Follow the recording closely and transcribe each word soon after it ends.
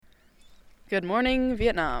Good morning,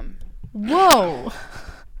 Vietnam. Whoa.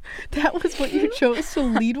 That was what you chose to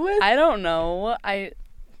lead with? I don't know.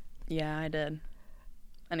 Yeah, I did.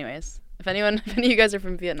 Anyways, if any of you guys are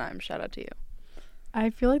from Vietnam, shout out to you. I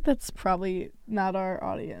feel like that's probably not our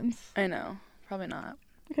audience. I know. Probably not.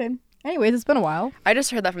 Okay. Anyways, it's been a while. I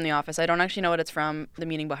just heard that from The Office. I don't actually know what it's from, the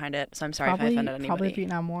meaning behind it, so I'm sorry if I offended anybody. Probably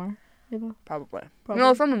Vietnam War. Ava? Probably.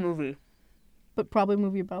 No, from a movie. But probably a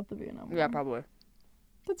movie about the Vietnam War. Yeah, probably.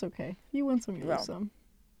 That's okay. You win some, you lose some.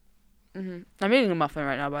 I'm eating a muffin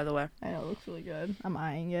right now, by the way. I know, it looks really good. I'm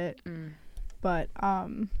eyeing it. But,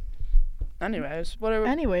 Anyways,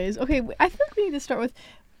 okay, I think we need to start with,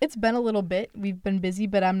 it's been a little bit. We've been busy,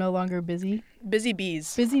 but I'm no longer busy. Busy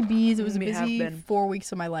bees. Busy bees. It was a busy 4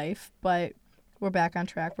 weeks of my life, but we're back on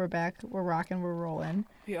track. We're back. We're rocking. We're rolling.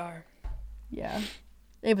 We are. Yeah.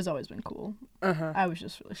 Ava's always been cool. Uh-huh. I was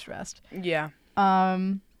just really stressed. Yeah.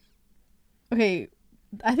 Okay,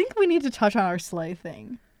 I think we need to touch on our sleigh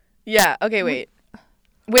thing. Yeah, okay, wait.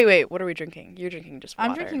 Wait, what are we drinking? You're drinking just water.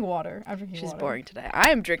 I'm drinking water. She's boring today.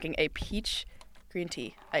 I am drinking a peach green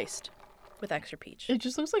tea, iced, with extra peach. It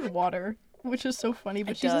just looks like water, which is so funny,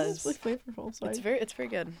 but she says it's really flavorful. So it's very good. It's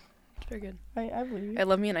very good. I believe you. I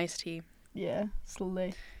love me an iced tea. Yeah,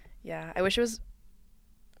 sleigh. Yeah, I wish it was...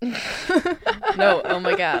 No, oh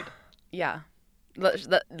my god. Yeah.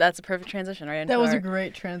 That's a perfect transition, right? That was a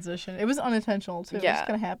great transition. It was unintentional, too. Yeah. It was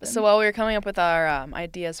going to happen. So while we were coming up with our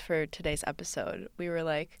ideas for today's episode, we were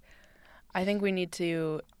like, I think we need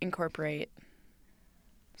to incorporate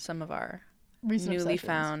some of our newly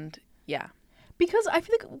found... Yeah. Because I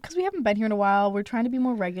feel like, because we haven't been here in a while, we're trying to be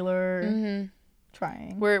more regular. Mm-hmm.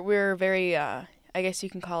 Trying. We're very, I guess you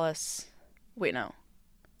can call us... Wait, no.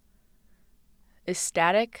 Is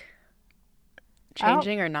static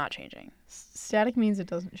changing or not changing? Static means it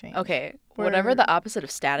doesn't change. Okay, whatever the opposite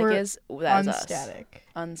of static is, that's unstatic. Us.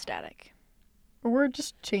 Unstatic. Or we're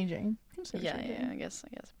just changing. Yeah, I guess.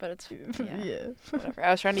 But it's yeah. Whatever.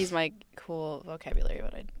 I was trying to use my cool vocabulary,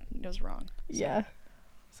 but it was wrong. So. Yeah.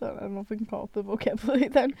 So I don't know if we can call it the vocabulary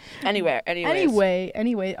then.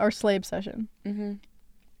 Anyway, our sleigh obsession. Mm-hmm.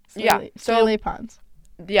 Sleigh ponds.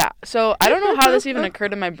 Yeah. So I don't know how this even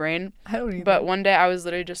occurred in my brain. I don't either. But one day I was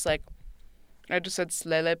literally just like, I just said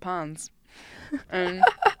sleigh ponds. And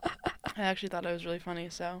I actually thought it was really funny,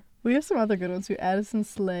 so. We have some other good ones too. Addison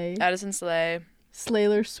Slay.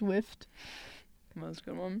 Slayler Swift. That's a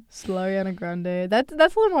good one. Ariana Grande. That's a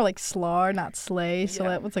little more like Slar, not Slay. So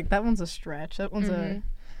yeah. that one's a stretch. That one's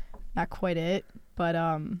not quite it. But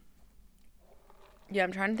yeah,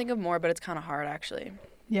 I'm trying to think of more, but it's kind of hard actually.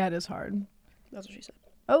 Yeah, it is hard. That's what she said.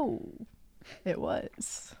 Oh, it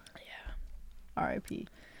was. Yeah. R.I.P.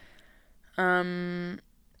 I'm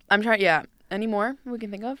trying. Yeah. Any more we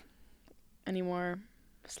can think of? Any more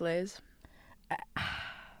sleighs?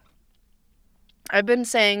 I've been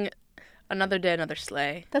saying another day, another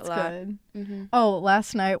sleigh. That's good. Mm-hmm. Oh,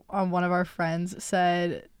 last night one of our friends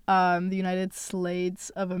said the United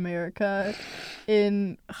Sleighs of America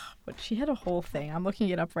but she had a whole thing. I'm looking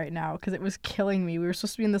it up right now because it was killing me. We were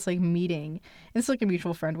supposed to be in this like meeting. It's like a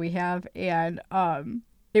mutual friend we have, and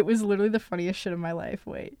it was literally the funniest shit of my life.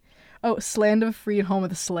 Wait. Oh, Sland of Free and Home of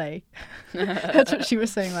the Sleigh. That's what she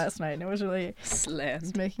was saying last night, and it was really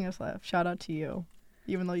it's making us laugh. Shout out to you,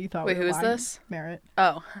 even though you thought we were lying. Wait, who is this? Merritt.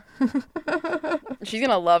 Oh. She's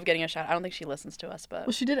gonna love getting a shout. I don't think she listens to us, but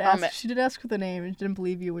well, she did ask. She did ask for the name, and she didn't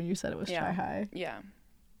believe you when you said it was Try High. Yeah.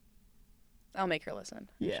 I'll make her listen.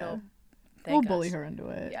 Yeah. We'll bully her into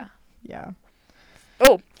it. Yeah. Yeah.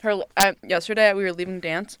 Oh, yesterday we were leaving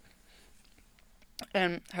dance.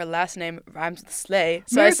 And her last name rhymes with Slay.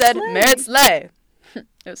 So Merritt I said, Slay. Merritt Slay.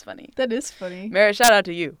 It was funny. That is funny. Merritt, shout out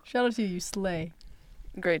to you. Shout out to you, Slay.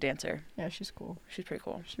 Great dancer. Yeah, she's cool. She's pretty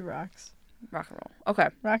cool. She rocks. Rock and roll. Okay.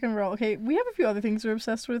 Rock and roll. Okay, we have a few other things we're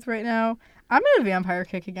obsessed with right now. I'm in a vampire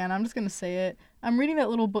kick again. I'm just going to say it. I'm reading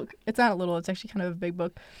that little book. It's not a little. It's actually kind of a big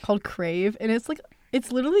book called Crave. And it's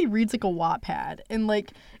literally reads like a Wattpad. And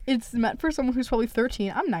like, it's meant for someone who's probably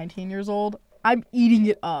 13. I'm 19 years old. I'm eating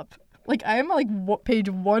it up. Like, I am like page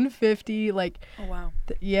 150, like... Oh, wow.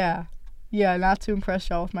 Yeah, not to impress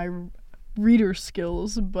y'all with my reader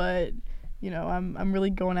skills, but, you know, I'm really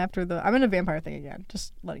going after I'm in a vampire thing again,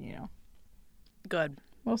 just letting you know. Good.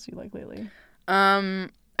 What else do you like lately?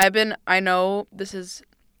 I know this is,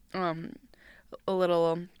 I'm a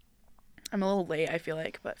little late, I feel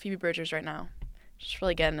like, but Phoebe Bridgers right now. Just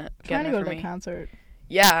really getting it Trying to go to for that me. concert.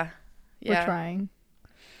 Yeah. We're trying.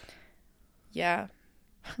 Yeah.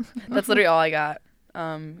 That's literally all I got.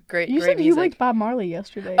 Great You said music. You liked Bob Marley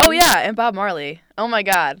yesterday. Oh, yeah, and Bob Marley. Oh, my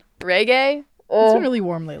God. Reggae? It's been really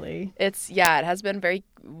warm lately. It has been very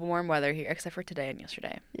warm weather here, except for today and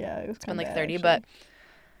yesterday. Yeah, it's been like 30, but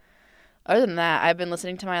other than that, I've been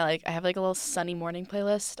listening to my I have like a little sunny morning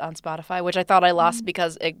playlist on Spotify, which I thought I lost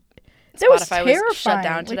because Spotify was shut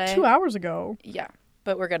down today. Like 2 hours ago. Yeah,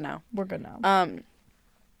 but we're good now.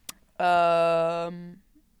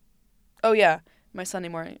 Oh yeah, my Sunday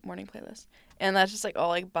morning playlist, and that's just like all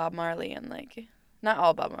like Bob Marley and like not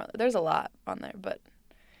all Bob Marley. There's a lot on there, but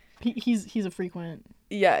he's a frequent.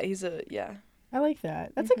 Yeah, I like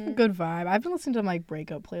that. That's like a good vibe. I've been listening to my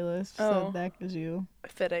breakup playlist. So that gives you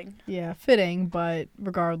fitting. Yeah, fitting, but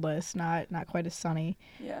regardless, not quite as sunny.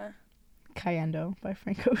 Yeah. Cayendo by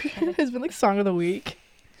Frank Ocean has been like song of the week.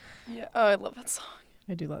 Yeah. Oh, I love that song.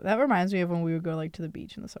 I do love that. Reminds me of when we would go like to the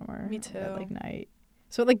beach in the summer. Me too. At like night.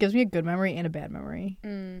 So it like gives me a good memory and a bad memory.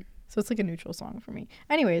 So it's like a neutral song for me.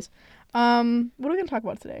 Anyways, what are we gonna talk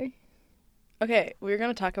about today? Okay, we're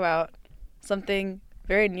gonna talk about something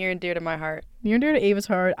very near and dear to my heart. Near and dear to Ava's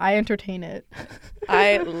heart. I entertain it.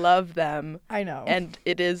 I love them. I know. And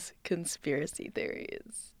it is conspiracy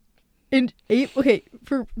theories. And okay,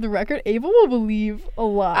 for the record, Ava will believe a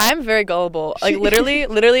lot. I'm very gullible. Like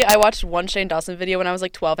literally, I watched one Shane Dawson video when I was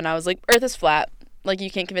like 12, and I was like, "Earth is flat. Like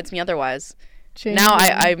you can't convince me otherwise." Now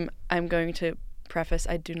I'm going to preface,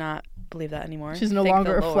 I do not believe that anymore. She's no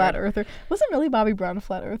longer a flat earther. Wasn't Millie Bobby Brown a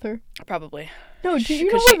flat earther? Probably. No, do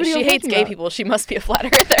you know what video she hates gay people. She must be a flat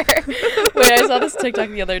earther. Wait, I saw this TikTok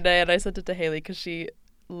the other day, and I sent it to Haley because she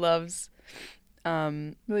loves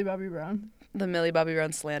Millie Bobby Brown. The Millie Bobby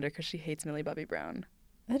Brown slander because she hates Millie Bobby Brown.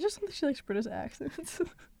 I just think she likes British accents.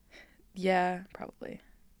 Yeah, probably.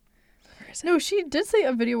 No, she did say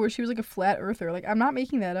a video where she was like a flat earther. Like, I'm not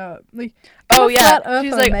making that up. Like, she's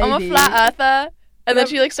like, maybe. I'm a flat earther, and then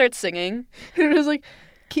she like starts singing. And it was like,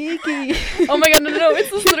 Kiki. Oh my god, no!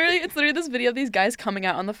 It's literally this video of these guys coming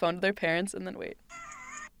out on the phone to their parents, and then wait.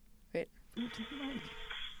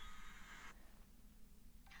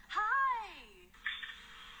 Hi.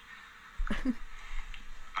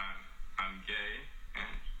 I'm gay,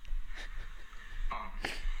 and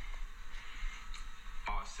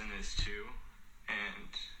Austin is too,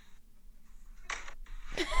 and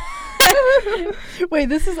wait,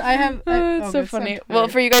 this is it's so funny. Well,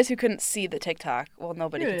 for you guys who couldn't see the TikTok, well,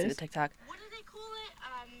 nobody could see the TikTok. What do they call it?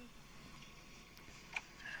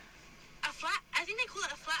 A flat. I think they call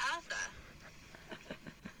it a flat earther.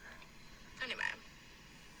 Anyway.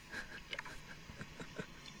 Yeah.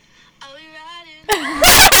 Are we riding?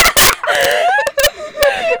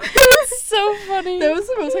 It's so funny. That was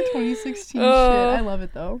the most like 2016 shit. I love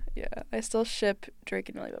it though. Yeah, I still ship Drake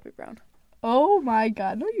and Millie Bobby Brown. Oh my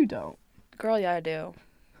god, no you don't. Girl, yeah, I do.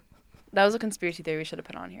 That was a conspiracy theory we should have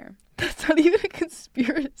put on here. That's not even a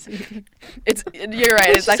conspiracy. You're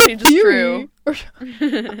right. It's actually just true.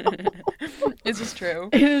 It's just true.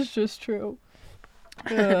 It is just true.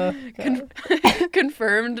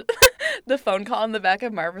 Confirmed. The phone call in the back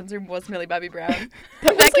of Marvin's room was Millie Bobby Brown.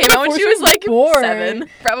 That came out when she was like born. 7,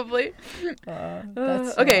 probably.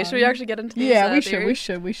 Okay, should we actually get into this? Yeah,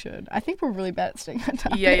 we should. I think we're really bad at staying on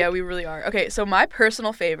topic. Yeah, we really are. Okay, so my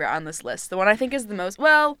personal favorite on this list, the one I think is the most,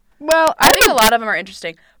 well, I think a lot of them are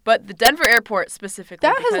interesting, but the Denver airport specifically.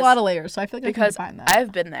 That has a lot of layers, so I feel like I can find that.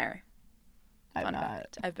 I've been there. I've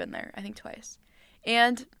not. I've been there, I think twice.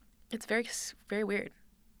 And it's very, very weird.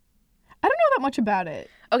 I don't know that much about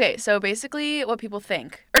it. Okay, so basically what people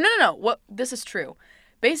think, or no, this is true.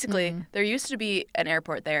 Basically, there used to be an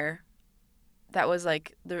airport there that was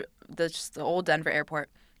like the old Denver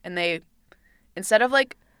airport, and they, instead of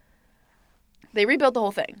like, they rebuilt the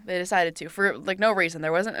whole thing. They decided to, for like no reason.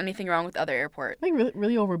 There wasn't anything wrong with the other airport. Like really,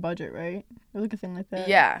 really over budget, right? Or like a thing like that.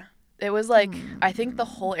 Yeah. It was like, I think the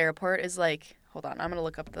whole airport is like, hold on, I'm going to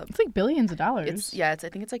look up the... It's like billions of dollars. I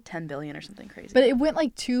think it's like 10 billion or something crazy. But it went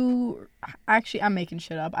like actually, I'm making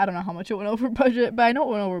shit up. I don't know how much it went over budget, but I know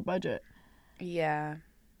it went over budget. Yeah.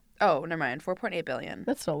 Oh, never mind. 4.8 billion.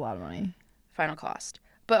 That's still a lot of money. Final cost.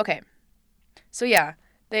 But okay. So yeah,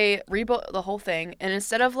 they rebuilt the whole thing, and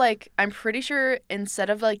instead of like, I'm pretty sure instead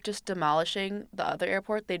of like just demolishing the other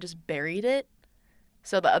airport, they just buried it.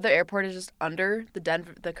 So the other airport is just under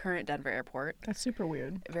the current Denver airport. That's super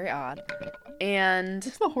weird. Very odd. And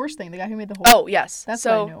it's the horse thing. The guy who made the horse. Oh yes, that's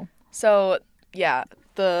what I knew. So yeah,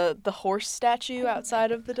 the horse statue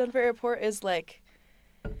outside of the Denver airport is like,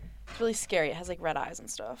 it's really scary. It has like red eyes and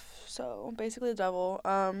stuff. So basically the devil.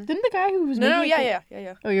 Didn't the guy who was yeah.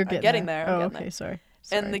 Oh, you're getting there. Oh, okay, sorry.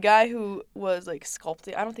 And the guy who was like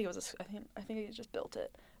sculpting, I don't think it was I think he just built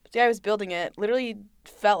it. But the guy who was building it literally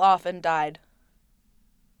fell off and died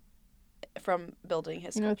from building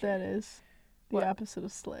his sculpture. You know what that is? The What? opposite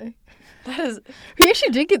of slay. That is He actually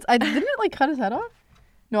did get. Didn't it like cut his head off?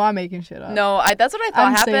 No, I'm making shit up. no. That's what I thought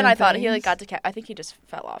I'm happened. saying I thought he things. like got I think he just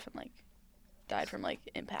fell off and like died from like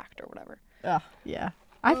impact or whatever. Ugh, yeah.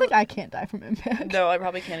 I think I can't die from impact. No, I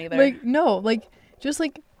probably can't either. Like no, like just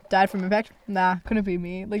like died from impact. Nah, couldn't be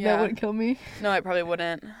me. Like Yeah. that wouldn't kill me. No, I probably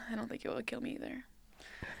wouldn't. I don't think it would kill me either.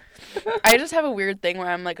 I just have a weird thing where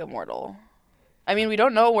I'm like immortal. I mean, we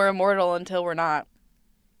don't know we're immortal until we're not.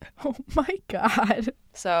 Oh my god.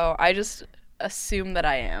 So I just assume that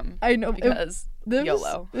I am I know. because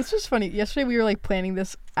YOLO. It's just funny. Yesterday we were like planning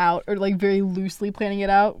this out, or like very loosely planning it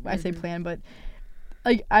out. I say Mhm. plan, but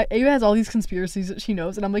like Ava has all these conspiracies that she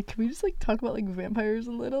knows, and I'm like, can we just like talk about like vampires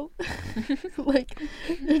a little? Like,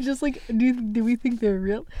 just like, do we think they're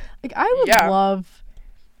real? Like, I would Yeah. love.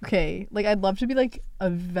 Okay, like I'd love to be like a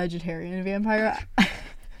vegetarian vampire.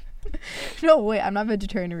 No, wait, I'm not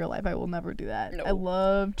vegetarian in real life. I will never do that. No. I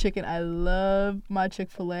love chicken. I love my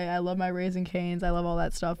Chick-fil-A. I love my Raising Cane's. I love all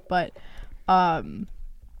that stuff. But,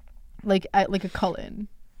 like a Cullen.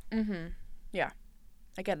 Mm-hmm. Yeah.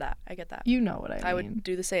 I get that. You know what I mean. I would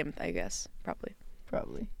do the same, I guess, probably.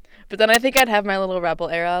 probably. But then I think I'd have my little rebel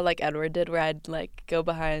era like Edward did where I'd like go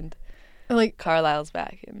behind Like, Carlisle's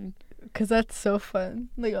back and cause that's so fun.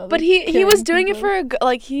 Like, all but the he was killing doing it people.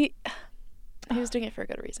 for he was doing it for a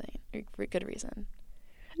good reason. For a good reason.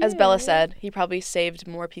 As Bella Yeah. said, he probably saved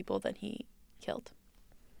more people than he killed.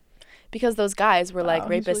 Because those guys were like Wow,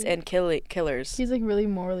 he's rapists really- and killers. He's like really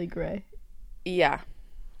morally gray. Yeah.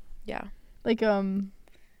 Yeah. Like, I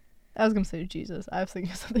was gonna say Jesus. I was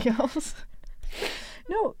thinking of something else.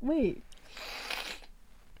 No, wait.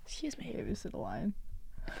 Excuse me. Maybe it's a lion.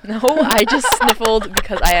 No, I just sniffled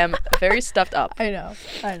because I am very stuffed up. I know.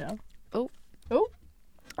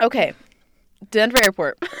 Okay. Denver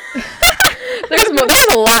Airport. There's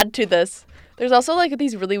a lot to this. There's also like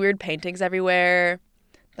these really weird paintings everywhere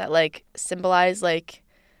that like symbolize like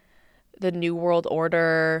the New World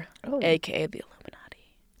Order, Oh. aka the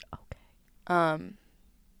Illuminati. Okay.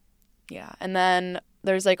 Yeah, and then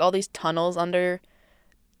there's like all these tunnels under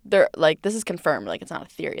there, like this is confirmed, like it's not a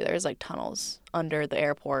theory. There's like tunnels under the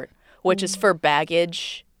airport, which is for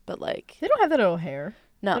baggage, but like They don't have that at O'Hare.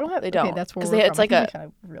 no, they don't. don't. Okay, that's where 'Cause we're it's from. like I a think they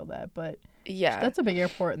kind of real that, but yeah. that's a big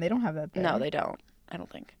airport, and they don't have that there. No, they don't. I don't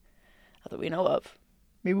think. Not that we know of.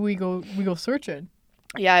 Maybe we go searching.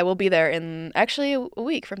 Yeah, I will be there in actually a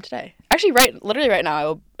week from today. Actually, literally right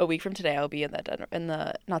now, a week from today, I will be in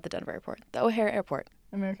not the Denver airport, the O'Hare Airport.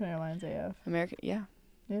 American Airlines AF. America, yeah.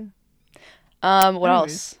 Yeah. What Anyways.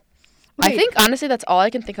 else? I Wait. think honestly that's all I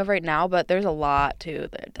can think of right now, but there's a lot to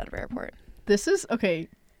the Denver Airport. This is okay.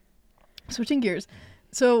 Switching gears.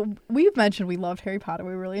 So we've mentioned we loved Harry Potter.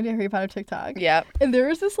 We were really into Harry Potter TikTok. Yeah. And there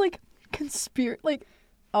was this like like,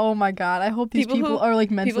 oh my god! I hope these People people who- are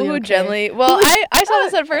like mentally People who okay. generally, well, I saw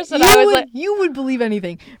this at first and you I was would, like, you would believe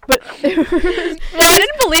anything, but well, I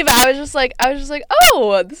didn't believe it. I was just like,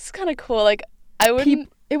 oh, this is kind of cool. Like, I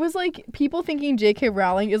wouldn't. it was like people thinking J.K.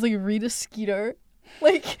 Rowling is like Rita Skeeter.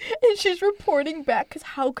 Like, and she's reporting back because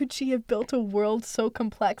how could she have built a world so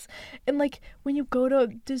complex? And like when you go to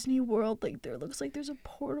Disney World, like there looks like there's a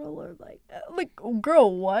portal or like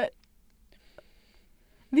girl, what?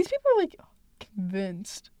 These people are like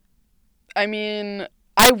convinced. I mean,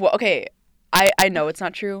 okay. I know it's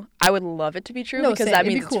not true. I would love it to be true No, because same. that It'd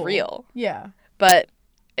be means cool. it's real. Yeah. But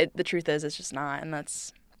the truth is, it's just not, and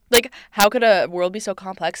that's like, how could a world be so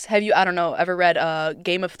complex? Have you, I don't know, ever read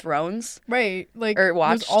Game of Thrones? Right. Like Or there's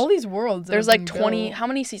watched? all these worlds. that There's have like been 20. built. How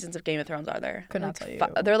many seasons of Game of Thrones are there? Could not Like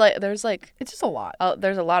tell you. There's like It's just a lot.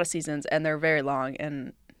 there's a lot of seasons, and they're very long.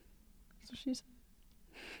 And That's what she said.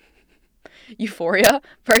 Euphoria,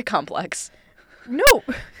 very complex. No.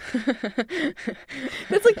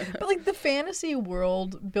 It's like, but like the fantasy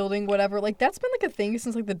world building, whatever, like that's been like a thing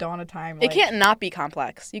since like the dawn of time. It Like, can't not be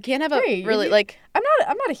complex. You can't have a Right, really you- like. I'm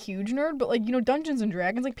not a huge nerd, but like, you know, Dungeons and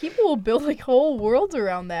Dragons, like people will build like whole worlds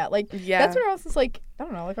around that. Like Yeah. that's been around since like, I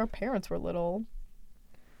don't know, like our parents were little.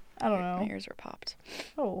 I don't My know. ears were popped.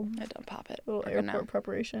 Oh, I don't pop it. little Right now. airport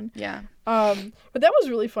preparation. Yeah. But that was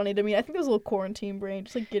really funny to me. I think it was a little quarantine brain,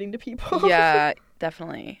 just like getting to people. Yeah,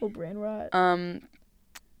 definitely. Little brain rot.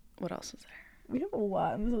 What else is there? We have a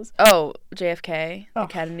lot. And, this is... Oh, JFK, Oh. the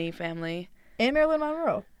Kennedy family. and Marilyn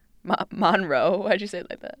Monroe. Monroe. Why'd you say it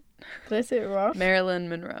like that? Did I say it wrong? Marilyn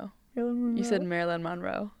Monroe. Marilyn Monroe. You said Marilyn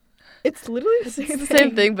Monroe. It's literally the same It's the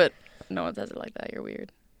same thing, but no one says it like that. You're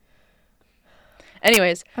weird.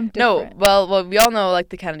 Anyways, I'm no. different. Well, we all know like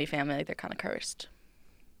the Kennedy family. Like they're kind of cursed.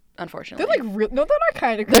 Unfortunately, They're like no, they're not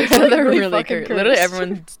kind of they're, cursed. they're really fucking cursed. Literally,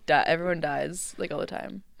 cursed. everyone dies like all the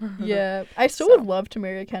time. Yeah, I still So. would love to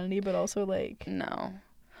marry a Kennedy, but also like No.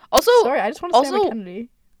 Also, Sorry, I just want to stand also- by Kennedy.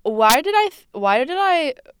 why did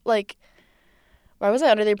I like? Why was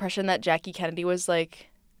I under the impression that Jackie Kennedy was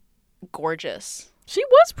like gorgeous? She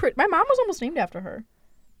was pretty. My mom was almost named after her.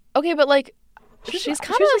 Okay, but like, She's she's not-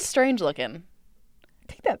 kind she's, of like- strange looking.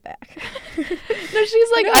 Take that back. No, she's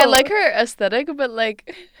like, I No. like her aesthetic, but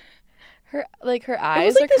like, her It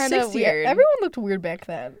eyes was like are the kind of 60s. weird. Everyone looked weird back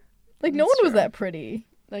then. Like no That's one was true. that pretty.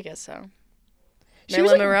 I guess so. She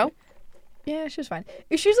was, Marilyn like, Monroe. Yeah, she was fine.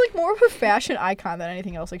 She's like more of a fashion icon than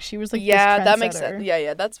anything else. Like she was like Yeah, this that makes trendsetter. sense.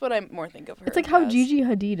 Yeah, that's what I more think of her. It's like how as. Gigi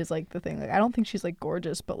Hadid is like the thing. Like I don't think she's like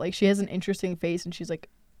gorgeous, but like she has an interesting face and she's like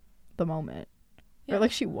the moment. Yeah. Or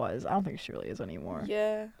like she was. I don't think she really is anymore.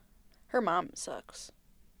 Yeah, her mom sucks.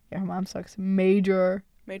 Yeah, her mom sucks. Major.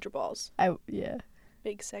 Major balls. Yeah.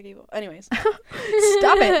 Big saggy ball. Anyways.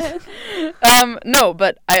 Stop it. No,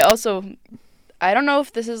 but I don't know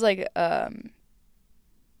if this is like I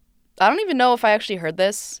don't even know if I actually heard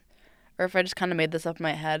this or if I just kind of made this up in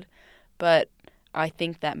my head, but I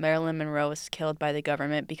think that Marilyn Monroe was killed by the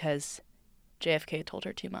government because JFK told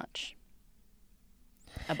her too much.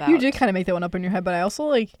 About You did kind of make that one up in your head, but I also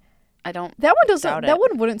like I don't that one doesn't. Doubt That it.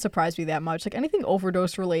 one wouldn't surprise me that much. Like anything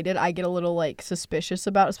overdose related, I get a little like suspicious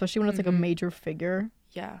about, especially when it's like a Mhm. major figure.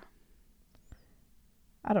 yeah.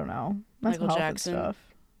 I don't know. Mental Michael health and Jackson. stuff.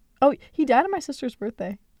 Oh, he died on my sister's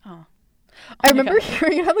birthday. Oh. I Oh my remember God.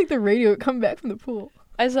 hearing it on like the radio coming back from the pool.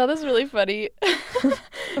 I saw this really funny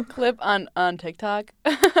clip on TikTok.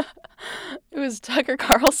 It was Tucker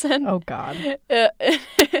Carlson. Oh God.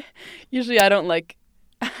 Usually I don't like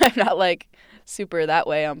I'm not like super that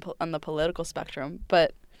way on the political spectrum,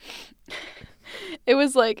 but it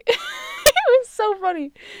was like it was so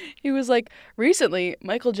funny. He was like, recently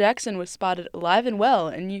Michael Jackson was spotted alive and well,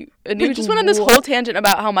 and he Like, just went on this what? whole tangent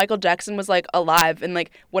about how Michael Jackson was like alive and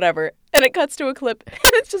like whatever, and it cuts to a clip and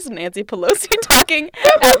it's just Nancy Pelosi talking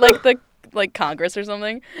at like the Congress or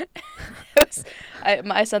something. It was,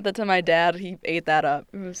 I sent that to my dad. He ate that up.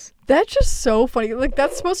 It was That's just so funny. Like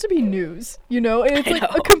that's supposed to be news, you know? And it's I like know.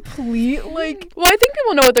 a complete like well, I think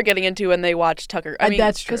people know what they're getting into when they watch Tucker. I mean,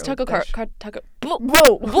 that's because true. Tucker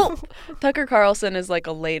Tucker Carlson is like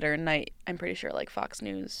a later night. I'm pretty sure like Fox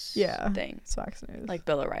News thing, Fox News. like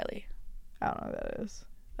Bill O'Reilly. I don't know what that is.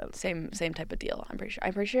 Same type of deal. I'm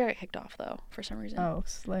pretty sure it kicked off though for some reason. Oh,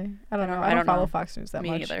 Slay. I don't know. I I don't don't follow know. Fox News that Me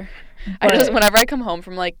much. either. But- I just whenever I come home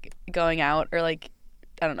from like going out or like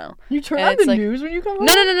I don't know. You turn And on it's the like- news when you come home?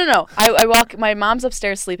 No. I walk. My mom's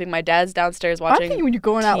upstairs sleeping. My dad's downstairs I'm watching. thinking when you're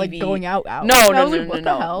going out, like TV. going out. No, And no, I no, was like, no, what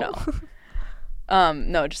no, the hell? no.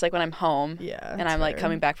 No, just like when I'm home. Yeah. And that's I'm like fair.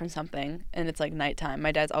 coming back from something and it's like nighttime.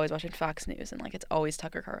 My dad's always watching Fox News and like it's always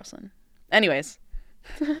Tucker Carlson. Anyways.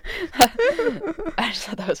 I just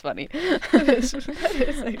thought that was funny. that is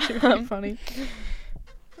actually really funny.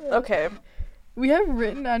 Okay. We have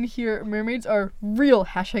written on here, mermaids are real.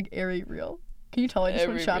 Hashtag Airy real. Can you tell I just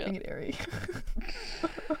went Airy shopping at Airy?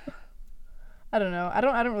 I don't know. I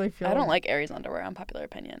don't really feel. I don't like Aries underwear, unpopular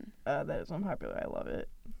opinion. That is unpopular. I love it.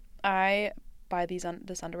 I buy this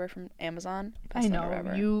underwear from Amazon. Best I know underwear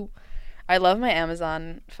ever. you. I love my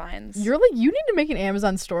Amazon finds. You're like you need to make an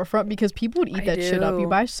Amazon storefront because people would eat I that shit up. You do.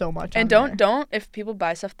 buy so much. And on there. don't if people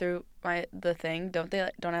buy stuff through the thing, don't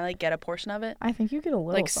I like get a portion of it? I think you get a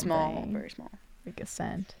little Like small, something, very small. like a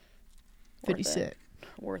cent. Worth 50 it. cent.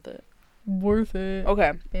 Worth it. Worth it.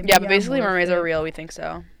 Okay. Maybe Yeah, I'm but basically worth mermaids it. are real. We think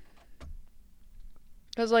so.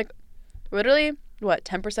 Because like, literally, what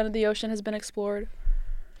 10% of the ocean has been explored?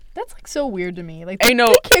 That's like so weird to me. Like I know.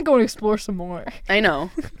 they can't go and explore some more. I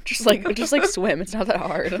know. Just like swim. It's not that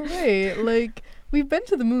hard. Right, like we've been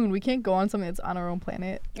to the moon. We can't go on something that's on our own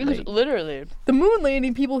planet. Like, Literally. the moon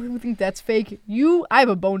landing, people who think that's fake, I have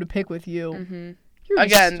a bone to pick with you. Hmm. You're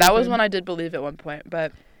just Again, that was stupid. when I did believe at one point,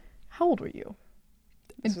 but How old were you?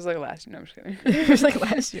 this was like last year. No, I'm just kidding. It was like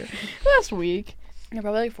last year, last week. You're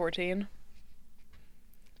probably like 14.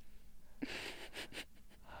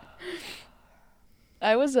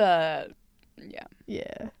 I was yeah.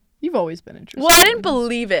 Yeah, you've always been interested. Well, I didn't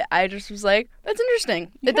believe it. I just was like, that's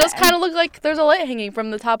interesting. It does Yeah. kind of look like there's a light hanging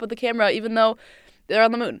from the top of the camera, even though they're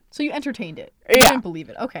on the moon. So you entertained it. You Yeah. didn't believe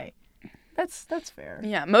it. Okay, that's fair.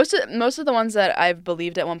 Yeah, most of the ones that I've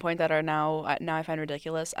believed at one point that are now I find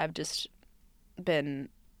ridiculous. I've just been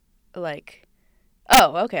like,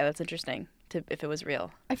 oh, okay, that's interesting. If it was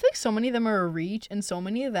real. I feel like so many of them are a reach, and so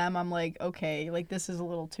many of them I'm like, okay, like this is a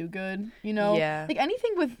little too good, you know? Yeah. Like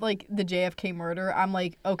anything with like the JFK murder, I'm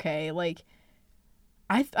like, okay, like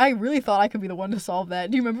I really thought I could be the one to solve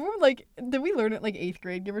that. Do you remember when, like, did we learn it like 8th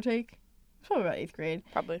grade, give or take? It's probably about 8th grade.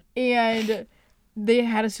 Probably. And they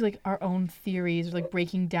had us do like our own theories, like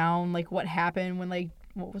breaking down like what happened when like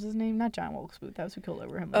what was his name? Not John Wilkes Booth. That was who killed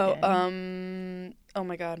Abraham Oh, Lincoln. oh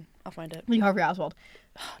my God, I'll find it. Lee Harvey Oswald.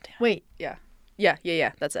 Oh, damn. Wait. Yeah,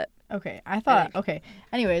 that's it. Okay, I thought. think. Okay.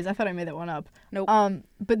 Anyways, I thought I made that one up. Nope.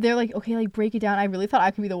 But they're like, okay, like break it down. I really thought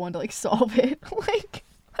I could be the one to like solve it. Like,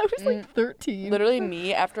 I was like 13. Literally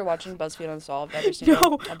me after watching BuzzFeed Unsolved every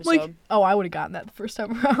single No, episode. like, oh, I would have gotten that the first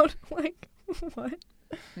time around. Like, what?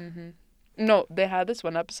 No, they had this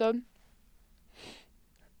one episode,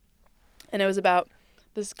 and it was about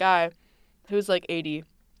this guy who's like 80.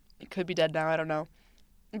 He could be dead now, I don't know.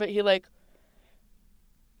 But he like,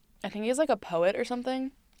 I think he's like a poet or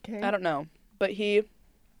something. Okay. I don't know. But he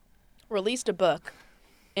released a book,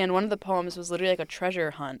 and one of the poems was literally like a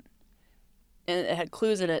treasure hunt. And it had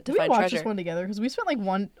clues in it to Did we find watch treasure. this one together? Because we spent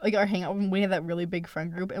like our hangout when we had that really big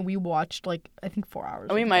friend group, and we watched like I think 4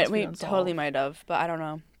 hours. We of might, BuzzFeed we Unsolved. totally might have, but I don't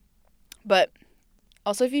know. But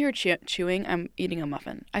also, if you hear chewing, I'm eating a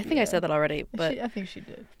muffin. I think I said that already, but I think she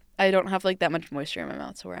did. I don't have like that much moisture in my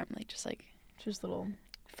mouth, so where I'm like just like Just little.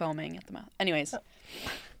 foaming at the mouth. Anyways,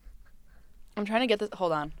 I'm trying to get this.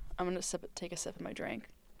 Hold on, I'm gonna take a sip of my drink.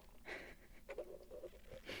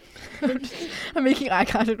 I'm making eye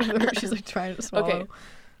contact with her. She's like trying to swallow. Okay,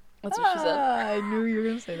 that's what she said. I knew you were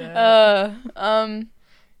gonna say that.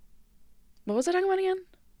 What was I talking about again?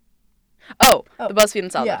 Oh, the BuzzFeed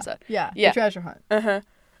Unsolved episode. Yeah. Yeah. The treasure hunt.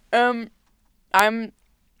 I'm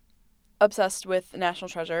obsessed with National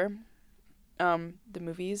Treasure, the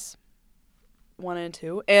movies, 1 and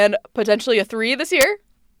 2, and potentially a 3 this year.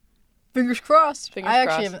 Fingers crossed. Fingers I actually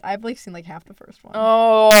crossed. haven't. I've like seen like half the first one.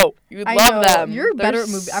 Oh, you I love know. them. You're They're better at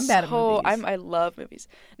movies. I'm bad at movies. I love movies.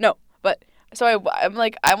 No, but so I'm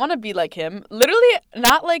like I want to be like him. Literally,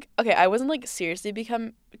 not like okay. I wasn't like seriously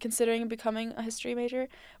considering becoming a history major,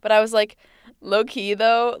 but I was like low key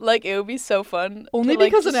though. Like it would be so fun. Only to,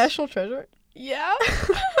 like, because of just- National Treasure. Yeah.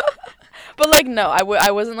 But like no,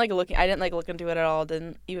 I wasn't like looking. I didn't like look into it at all.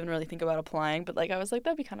 Didn't even really think about applying. But like I was like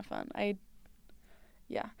that'd be kind of fun.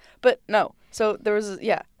 Yeah. But no. So there was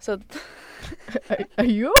So Are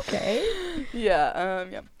you okay?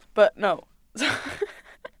 yeah. But no.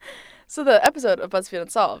 So the episode of BuzzFeed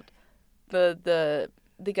Unsolved, the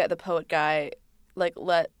guy, the poet guy,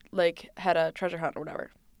 had a treasure hunt or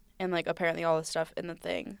whatever, and like apparently all the stuff in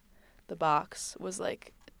the box was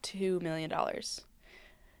like $2 million,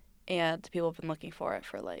 and people have been looking for it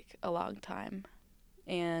for like a long time,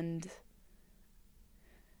 and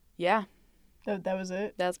yeah, That was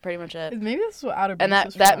it. that's pretty much it. Maybe this is what Outer And Banks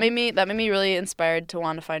was that from. made me really inspired to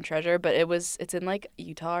want to find treasure, but it's in like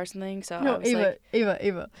Utah or something. So I No, was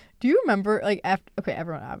Ava. Do you remember like after? Okay,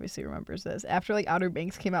 everyone obviously remembers this. After like Outer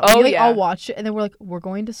Banks came out, Oh, we like yeah. all watched it, and then we're like, we're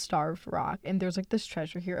going to Starved Rock, and there's like this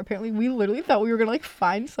treasure here. Apparently, we literally thought we were gonna like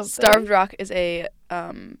find something. Starved Rock is a It's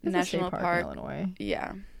a national state park. in Illinois.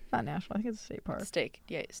 Yeah, Not national. I think it's a state park. state.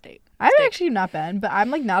 I've State. actually not been, but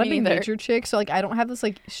I'm like not a Me big neither. nature chick, so like I don't have this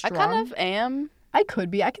like strong. I kind of am. I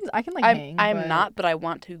could be. I can like hang. I'm but not, but I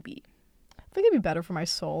want to be. I think it'd be better for my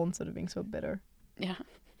soul instead of being so bitter. Yeah,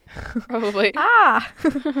 probably. Ah.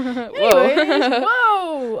 Whoa. Anyways,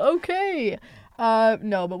 whoa. Okay.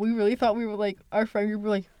 No, but we really thought we were like our friend group were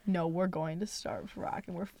like, no, we're going to Starved Rock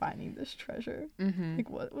and we're finding this treasure. Mm-hmm. Like,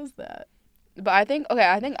 what was that? But I think I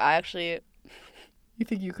actually. You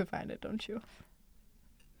think you could find it, don't you?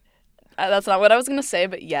 That's not what I was gonna say,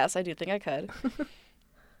 but yes, I do think I could.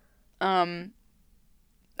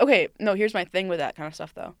 Okay, no, here's my thing with that kind of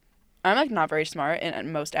stuff though. I'm like not very smart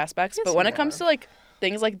in most aspects, Yes, but when you it comes are. to like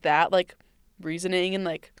things like that, like reasoning and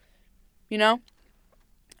like,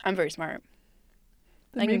 I'm very smart.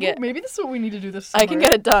 I can Maybe this is what we need to do this summer. I can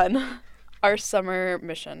get it done. Our summer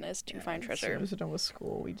mission is to find As treasure. soon as we're done with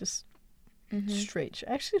school, we just Mhm. straight.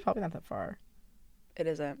 Actually, it's probably not that far. It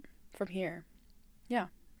isn't from here. Yeah,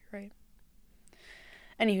 you're right.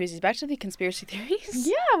 Anyways, back to the conspiracy theories.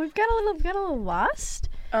 Yeah, we've got a little lost.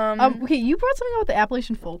 Okay, you brought something about the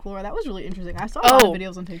Appalachian folklore. That was really interesting. I saw a lot of Oh.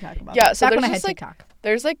 videos on TikTok about Yeah, that. so Back when there's I had just, like, TikTok.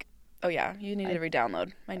 There's like, oh yeah, you need to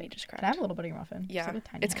re-download. My knee just Can I cracked. have a little bit of your muffin? Just Yeah, like a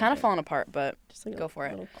tiny it's kind of bit. falling apart, but Just like go a for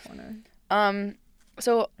it. little corner.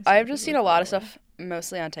 So I I've just see seen a lot of really stuff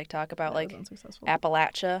mostly on TikTok about That like was unsuccessful.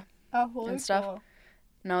 Appalachia. Oh, and stuff.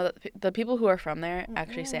 No, the people who are from there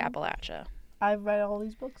actually say Appalachia, I've read all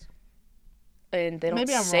these books. and they don't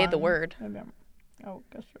Maybe I'm say the wrong. word. Maybe I'm. Oh,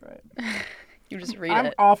 guess you're right. You just read I'm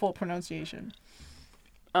it. awful at pronunciation.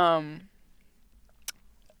 Yeah,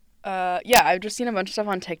 I've just seen a bunch of stuff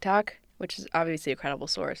on TikTok, which is obviously a credible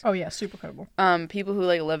source. Oh yeah, super credible. People who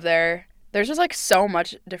like live there. There's just like so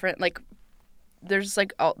much different like. There's just,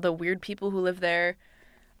 like all the weird people who live there,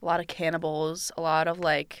 a lot of cannibals, a lot of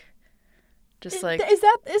like, just like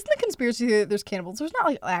isn't the conspiracy theory that there's cannibals? There's not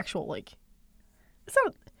like actual like It's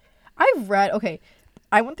not. I've read. Okay,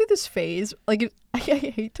 I went through this phase. Like, I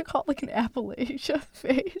hate to call it like an Appalachia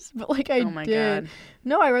phase, but like I Oh my did. God.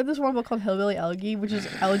 No, I read this one book called Hillbilly Elegy, which is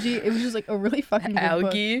elegy. It was just like a really fucking good book.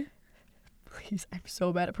 Algae. Please, I'm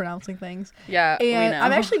so bad at pronouncing things. Yeah, we And know.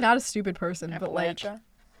 I'm actually not a stupid person, but like, Appalachia.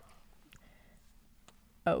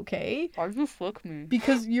 okay, Why'd you flick me?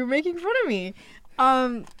 because you're making fun of me.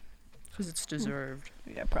 Because it's deserved.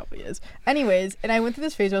 Yeah, probably is. Anyways, and I went through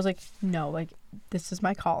this phase where I was like, no, like, this is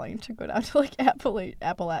my calling to go down to, like,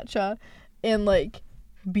 Appalachia and, like,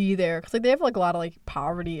 be there. Because, like, they have, like, a lot of, like,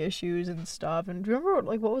 poverty issues and stuff. And do you remember,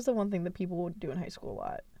 like, what was the one thing that people would do in high school a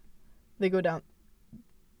lot? They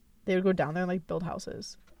would go down there and, like, build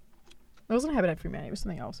houses. It wasn't Habitat for Humanity. It was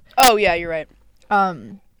something else. Oh, yeah, you're right.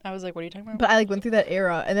 I was like, what are you talking about? But I, like, went through that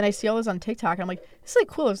era. And then I see all this on TikTok. And I'm like, this is, like,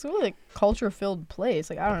 cool. It's a really, like, culture-filled place.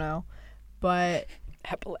 Like, I don't know. But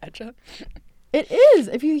Appalachia. it is.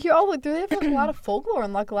 If you hear all like they have like a lot of folklore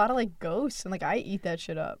and like a lot of like ghosts and like I eat that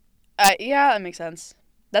shit up. Yeah, that makes sense.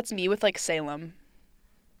 That's me with like Salem.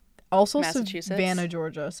 Also, Massachusetts? Savannah,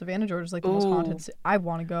 Georgia. Savannah, Georgia is like the most haunted. I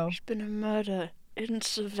want to go. There's been a murder in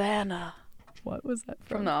Savannah. What was that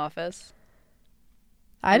From The Office.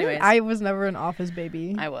 I Anyways. was never an Office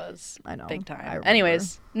baby. I was. I know. Big I time. remember.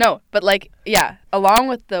 Anyways, no, but like, yeah, along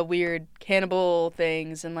with the weird cannibal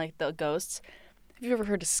things and like the ghosts, have you ever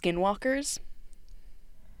heard of skinwalkers?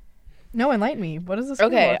 No, enlighten me. What is this?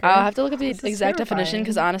 Okay, I'll have to look up the This is exact definition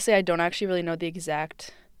because terrifying. honestly, I don't actually really know the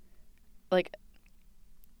exact,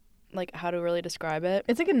 like how to really describe it.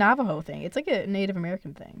 It's like a Navajo thing. It's like a Native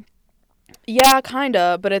American thing. Yeah,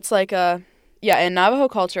 kinda, but it's like in Navajo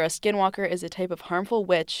culture, a skinwalker is a type of harmful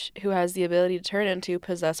witch who has the ability to turn into,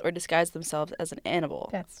 possess, or disguise themselves as an animal.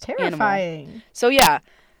 That's terrifying. So yeah,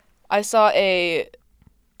 I saw a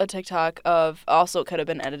TikTok of, also it could have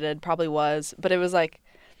been edited, probably was, but it was like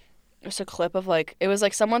just a clip of like, it was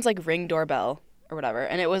like someone's like Ring doorbell or whatever,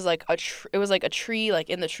 and it was like a tree like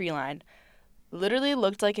in the tree line, literally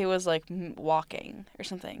looked like it was like walking or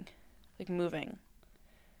something, like moving,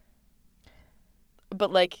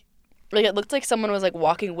 but like it looked like someone was like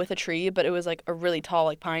walking with a tree, but it was like a really tall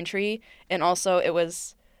like pine tree, and also it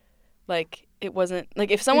was like it wasn't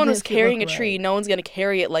like if someone was didn't look carrying a tree, right. no one's gonna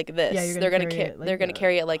carry it like this. Yeah, you're they're gonna gonna carry it like they're gonna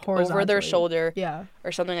carry it like over their horizontally. shoulder Yeah.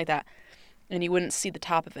 or something like that, and you wouldn't see the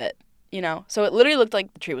top of it, you know. So it literally looked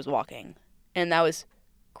like the tree was walking, and that was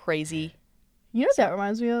crazy. You know what that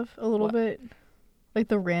reminds me of a little What? bit? Like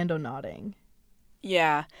the rando nodding.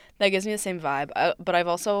 Yeah, that gives me the same vibe. But I've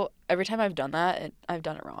also every time I've done that, I've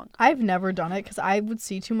done it wrong. I've never done it because I would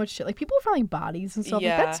see too much shit. Like people would find like bodies and stuff.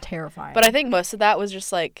 Yeah. Like that's terrifying. But I think most of that was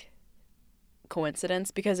just like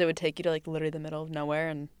coincidence because it would take you to like literally the middle of nowhere,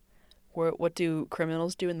 and what do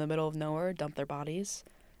criminals do in the middle of nowhere? Dump their bodies.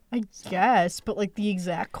 I guess, but like the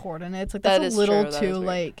exact coordinates, like That that's is a little true, that too is weird.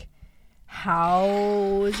 like, how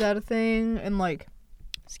is that a thing? And like,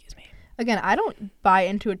 Excuse me. again, I don't buy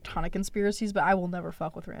into a ton of conspiracies, but I will never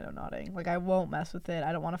fuck with rando nodding. Like I won't mess with it.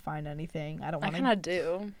 I don't want to find anything. I don't I want kind to. of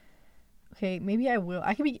do. Okay, maybe I will.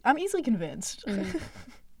 I'm easily convinced.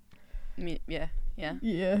 Yeah.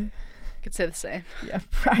 Yeah. Could say the same. Yeah,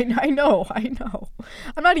 I know.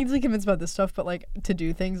 I'm not easily convinced about this stuff, but like to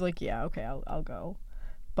do things like okay, I'll go.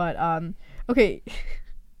 But okay,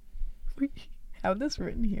 we have this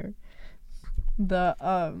written here. The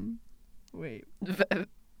wait,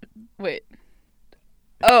 Wait.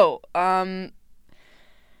 Oh,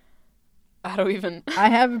 how do we even? I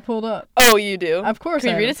have it pulled up. Oh, you do. Of course,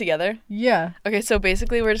 Can I we read have it together? Yeah, Okay, so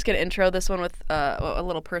basically, we're just gonna intro this one with a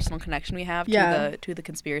little personal connection we have Yeah. to the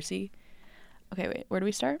conspiracy. Okay, wait. Where do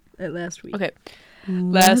we start? at last week. Okay.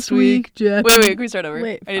 Last week, Jeff. Wait, can we start over?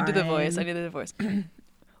 Wait, I need to do the fine. voice. I need to do the voice.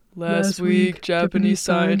 Last week, Japanese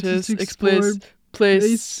scientists explored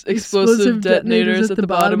placed explosive detonators at the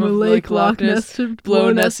bottom of Lake Loch Ness to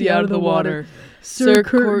blow Nessie out of the water. Sir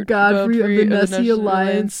Kurt Godfrey of the Nessie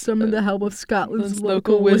Alliance summoned the help of Scotland's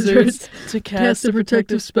local wizards to cast a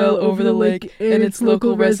protective spell over the lake and its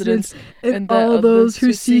local residents and all those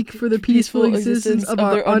who seek for the peaceful existence of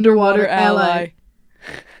our underwater ally.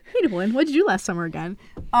 Hey, Devlin, what'd you do last summer again?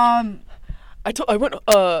 I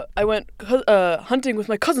went hunting with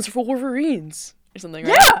my cousins for wolverines or something,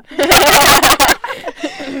 right?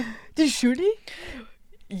 Yeah! Did you shoot any?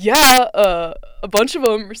 Yeah, a bunch of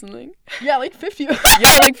them or something. Yeah, like 50.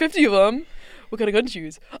 Yeah, like 50 of them. What kind of gun did you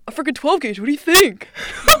use? A freaking 12 gauge. What do you think?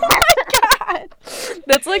 Oh my god!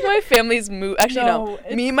 That's like my family's movie. Actually, No, no.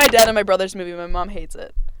 it's- Me, my dad, and my brother's movie. My mom hates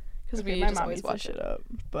it because we my just mom always eats watch this it. shit up,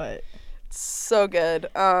 but It's so good.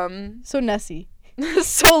 so Nessie,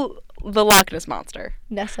 So the Loch Ness monster.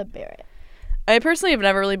 Nessa Barrett. I personally have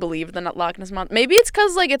never really believed the Loch Ness Monster. Maybe it's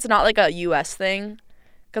because, like, it's not, like, a U.S. thing.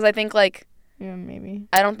 Because I think, like... Yeah, maybe.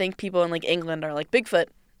 I don't think people in, like, England are, like, Bigfoot,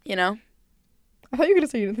 you know? I thought you were going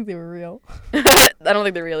to say you didn't think they were real. I don't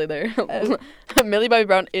think they're really there. Millie Bobby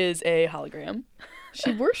Brown is a hologram.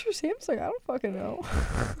 She works for Samsung. I don't fucking know.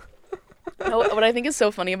 What I think is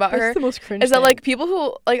so funny about her That's the most cringe is that, thing. like, people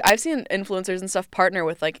who... Like, I've seen influencers and stuff partner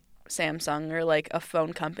with, like, Samsung or, like, a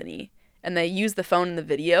phone company. And they use the phone in the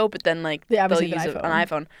video, but then, like, They they'll obviously use have an an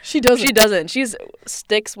iPhone. She doesn't. She doesn't. She's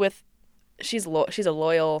a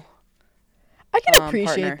loyal... I can appreciate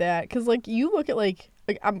partner. that because, like, you look at, like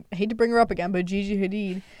I hate to bring her up again, but Gigi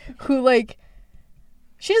Hadid, who, like,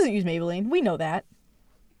 she doesn't use Maybelline. We know that.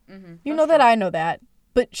 Mm-hmm. You know that. I know that.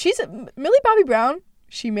 But Millie Bobby Brown.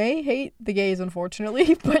 She may hate the gays,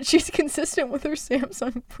 unfortunately, but she's consistent with her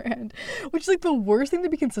Samsung brand, which is, like, the worst thing to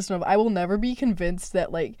be consistent of. I will never be convinced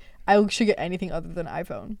that, like, I should get anything other than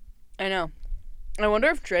iPhone. I know. I wonder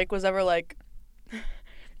if Drake was ever, like...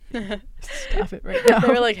 Stop it right now. They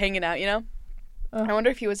were, like, hanging out, you know? Uh. I wonder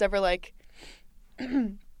if he was ever like,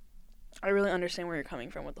 I really understand where you're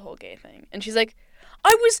coming from with the whole gay thing. And she's like,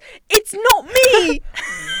 it's not me!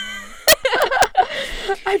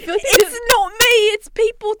 I feel like It's not me! It's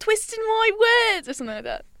people twisting my words! Or something like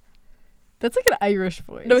that. that's like an Irish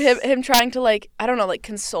voice. No, him trying to, like, I don't know, like,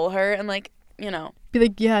 console her and, like, you know. Be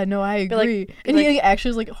like, yeah, no, I Be like- agree. be And like- he, like, actually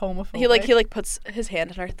is, like, homophobic. He puts his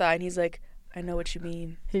hand on her thigh and he's like, I know what you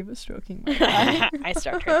mean. He was stroking my thigh. I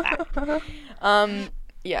stroked her thigh.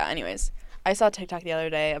 Yeah, anyways. I saw a TikTok the other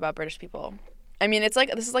day about British people. I mean, this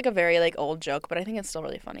is like a very, like, old joke, but I think it's still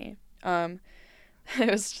really funny.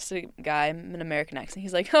 It was just a guy in an American accent.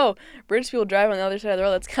 He's like, oh, British people drive on the other side of the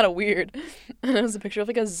road. That's kind of weird. And it was a picture of,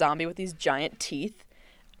 like, a zombie with these giant teeth.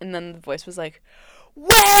 And then the voice was like,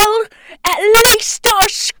 well, at least our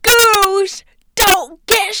schools don't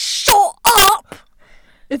get shot up.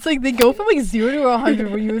 It's like they go from, like, 0 to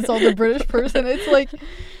 100 when you insult a British person. It's like,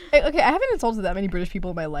 okay, I haven't insulted that many British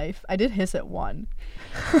people in my life. I did hiss at one.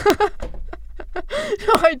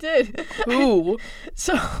 No, I did. Ooh.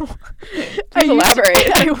 So,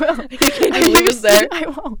 Elaborate. I will. You can't just leave us there. I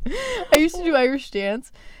won't. I used to do Irish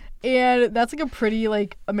dance, and that's, like, a pretty,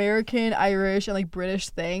 like, American, Irish, and, like, British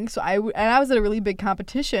thing. So I was at a really big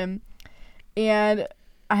competition, and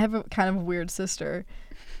I have a kind of weird sister.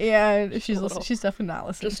 And she's definitely not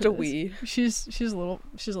listening. Just to a this. wee. She's a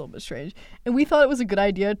little bit strange. And we thought it was a good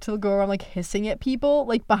idea to go around, like, hissing at people,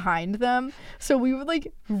 like, behind them. So we would,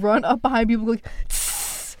 like, run up behind people, like,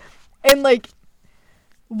 tss, and, like,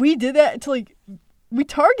 we did that to, like, we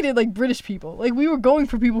targeted, like, British people. Like, we were going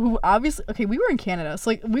for people who obviously, okay, we were in Canada, so,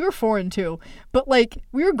 like, we were foreign too, but, like,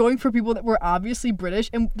 we were going for people that were obviously British.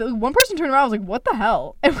 And the one person turned around, I was like, what the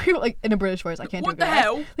hell? And we were, like, in a British voice, I can't do What it. the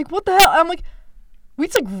hell? Like, what the hell? I'm like, we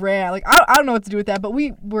just, like, ran. Like, I don't know what to do with that, but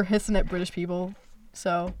we were hissing at British people.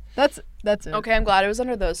 So that's it. Okay, I'm glad it was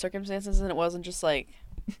under those circumstances and it wasn't just like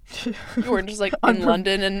you weren't just like in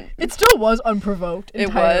London and It still was unprovoked It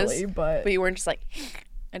entirely, was, but you weren't just like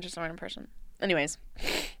and just a random person. Anyways.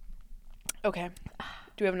 Okay.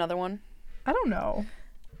 Do we have another one? I don't know.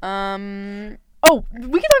 Oh, we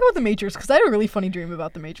can talk about The Matrix because I had a really funny dream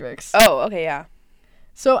about The Matrix. okay, yeah.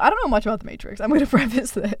 So I don't know much about The Matrix. I'm going to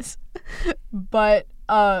preface this. But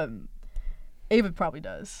Ava probably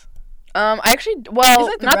does. I actually, Is well,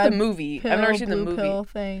 it the not the red movie. Pill, I've never seen the blue movie. pill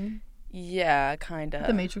thing. Yeah, kind of.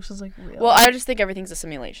 The Matrix was, like, real. Well, I just think everything's a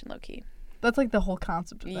simulation, low key. That's, like, the whole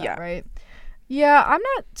concept of that, Yeah. right? Yeah, I'm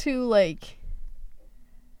not too, like...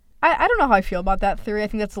 I don't know how I feel about that theory. I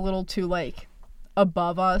think that's a little too, like,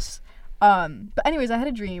 above us. But anyways, I had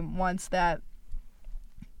a dream once that...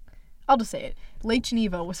 I'll just say it. Lake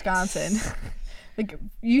Geneva, Wisconsin. Like,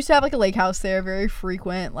 you used to have, like, a lake house there, very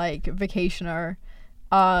frequent, like, vacationer.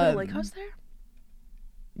 Lake house there?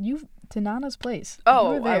 You to Nana's place.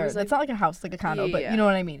 Oh, you were I there. was like- That's not like a house, like a condo, but Yeah. you know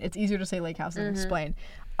what I mean. It's easier to say lake house than Mhm. explain.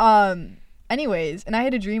 Anyways, and I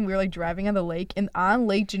had a dream we were, like, driving on the lake, and on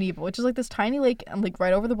Lake Geneva, which is, like, this tiny lake, like,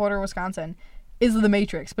 right over the border of Wisconsin, is the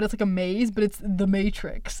Matrix. But it's, like, a maze, but it's the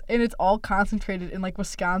Matrix, and it's all concentrated in, like,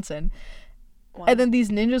 Wisconsin. Wow. And then these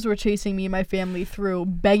ninjas were chasing me and my family through,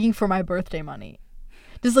 begging for my birthday money.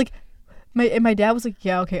 Just, like, my dad was like,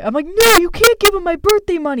 yeah, okay. I'm like, no, you can't give him my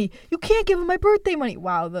birthday money. You can't give him my birthday money.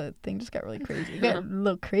 Wow, the thing just got really crazy. It got a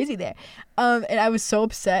little crazy there. And I was so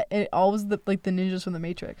upset, and it all was the ninjas from the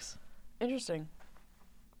Matrix. Interesting.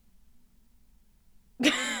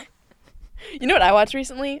 You know what I watched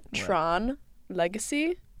recently? What? Tron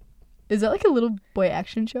Legacy. Is that like a little boy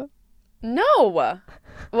action show? No.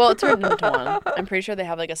 Well, it turned into one. I'm pretty sure they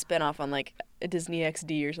have like a spin-off on like a Disney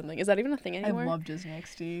XD or something. Is that even a thing anymore? I love Disney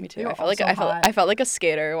XD. Me too. I felt like a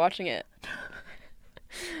skater watching it.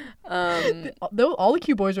 All the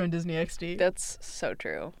cute boys are in Disney XD. That's so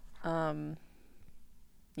true.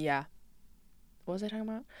 Yeah. What was I talking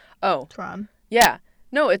about? Oh, Tron. yeah.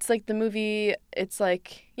 No, it's like the movie. It's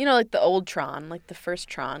like, you know, like the old Tron, like the first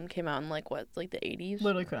Tron came out in like what, like the 80s.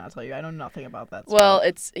 Literally could not tell you. I know nothing about that. Well,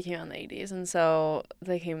 it came out in the 80s, and so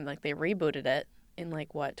they rebooted it in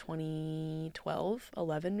like what, 2012,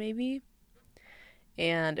 11 maybe,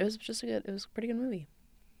 and it was it was a pretty good movie.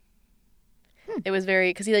 It was very,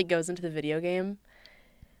 because he like goes into the video game,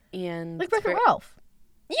 and like Wreck-It Ralph.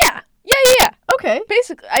 Yeah. Okay.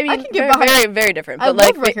 Basically, I mean, I can get very, behind- very, very different, I but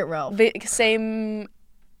love like Wreck-It Ralph. Same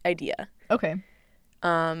idea. Okay.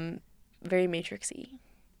 Very Matrixy.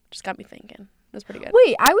 Just got me thinking. It was pretty good.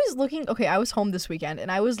 Wait, I was home this weekend and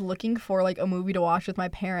I was looking for like a movie to watch with my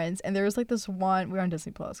parents, and there was like this one, we were on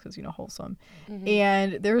Disney Plus because, you know, wholesome. Mm-hmm.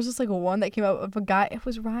 And there was just like one that came out of a guy, it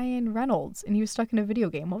was Ryan Reynolds, and he was stuck in a video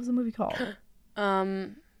game. What was the movie called?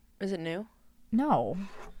 Is it new? No.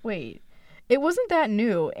 Wait. It wasn't that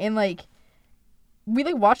new, and like we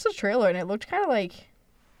like watched the trailer and it looked kind of like,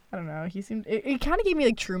 I don't know, it kind of gave me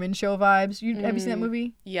like Truman Show vibes. Have you seen that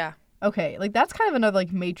movie? Yeah. Okay, like that's kind of another like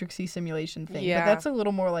Matrixy simulation thing, Yeah. but that's a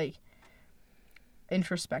little more like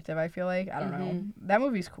introspective, I feel like. I don't know. That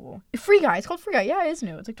movie's cool. Free Guy. It's called Free Guy. Yeah, it is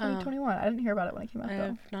new. It's like 2021. I didn't hear about it when it came out, I though.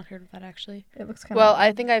 have not heard of that, actually. It looks kind of... Well,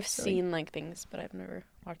 I think I've silly. seen like things, but I've never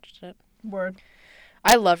watched it. Word.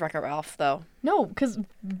 I love Wreck-It Ralph, though. No, because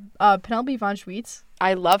Penelope von Schweetz,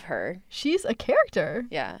 I love her. she's a character.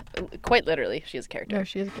 Yeah. Quite literally, she is a character. No,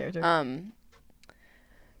 she is a character.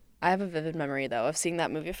 I have a vivid memory, though, of seeing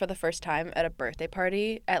that movie for the first time at a birthday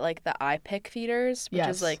party at, like, the iPic theaters, which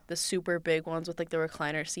Yes. is, like, the super big ones with, like, the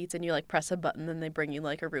recliner seats, and you, like, press a button, and they bring you,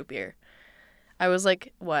 like, a root beer. I was,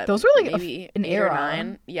 like, what? Those were, like, maybe an 8 or era.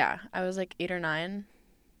 9? Yeah, I was, like, 8 or 9.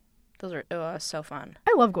 It was so fun.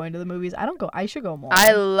 I love going to the movies. I should go more.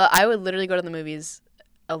 I would literally go to the movies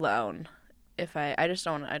alone if I just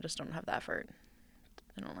don't have the effort.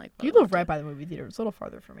 I don't like. You live right by the movie theater. It's a little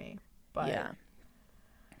farther for me. But Yeah.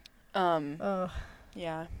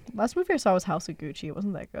 Yeah. last movie I saw was House of Gucci. It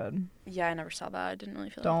wasn't that good. Yeah, I never saw that. I didn't really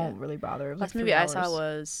feel Don't like it. really bother. It was Last like movie 3 I saw hours.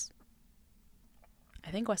 was,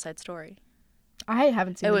 I think, West Side Story. I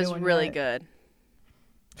haven't seen It the was new one really yet. good.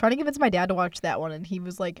 Trying to convince my dad to watch that one, and he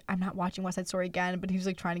was like, "I'm not watching West Side Story again." But he was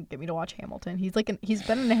like trying to get me to watch Hamilton. He's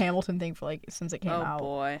been in a Hamilton thing for like since it came Oh out,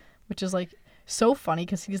 boy. which is like so funny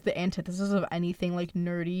because he's the antithesis of anything like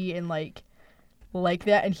nerdy and like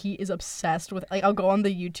that, and he is obsessed with like I'll go on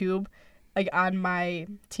the YouTube, like on my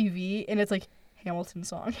TV, and it's like Hamilton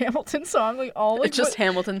song, like all like It's just what-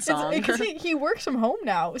 Hamilton song. Because he works from home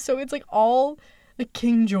now, so it's like all like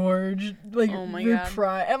King George, like Oh my the God.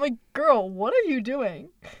 Pride. I'm like, girl, what are you doing?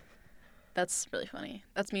 That's really funny.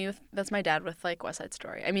 That's my dad with like West Side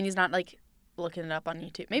Story. I mean, he's not like looking it up on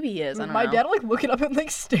YouTube. Maybe he is. I don't My know. dad will like look it up and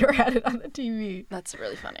like stare at it on the TV. That's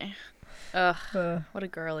really funny. Ugh, Uh, what a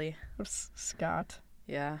girly. Scott.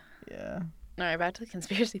 Yeah. Yeah. All right, back to the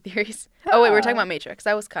conspiracy theories. Oh wait, we were talking about Matrix.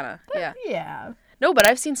 That was kind of yeah. Yeah. No, but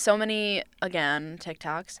I've seen so many again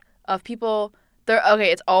TikToks of people.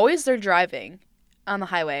 It's always they're driving on the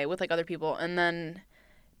highway with like other people, and then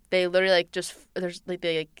they literally like just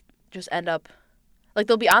just end up like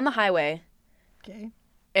they'll be on the highway, Okay.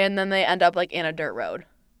 and then they end up like in a dirt road,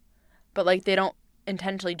 but like they don't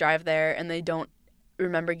intentionally drive there, and they don't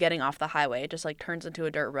remember getting off the highway. It just like turns into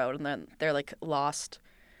a dirt road, and then they're like lost.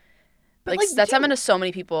 But, Like like, that's dude, happened to so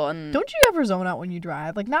many people, and Don't you ever zone out when you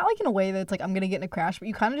drive? Like not like in a way that's like I'm gonna get in a crash, but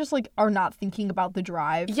you kind of just like are not thinking about the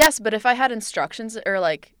drive. yes, but if I had instructions or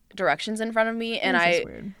like directions in front of me, and This is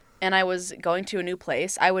weird. I was going to a new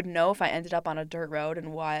place, I would know if I ended up on a dirt road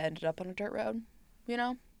and why I ended up on a dirt road, you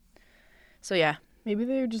know? So yeah, Maybe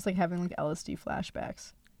they were just like having like LSD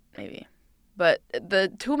flashbacks. maybe. But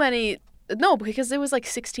no, because it was like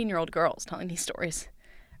 16-year-old girls telling these stories.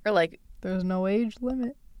 Or like, There's no age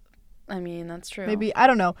limit. I mean, that's true. Maybe I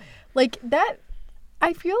don't know. Like that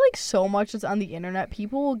I feel like so much that's on the internet,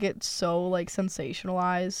 people will get so like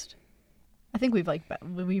sensationalized. I think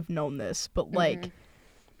we've known this, but like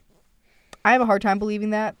I have a hard time believing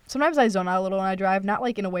that. Sometimes I zone out a little when I drive, not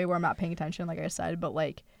like in a way where I'm not paying attention, like I said, but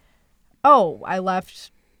like, oh, I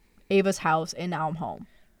left Ava's house and now I'm home.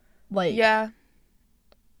 Like, Yeah.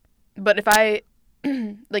 But if I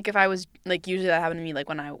was, like, usually that happened to me, like,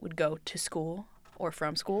 when I would go to school or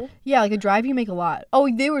from school. yeah, like a drive you make a lot. Oh,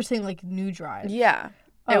 they were saying like new drive. Yeah.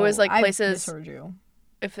 It was, like, I places. misheard you.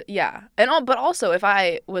 But also if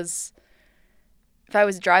I was if I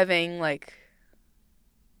was driving, like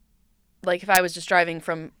if I was just driving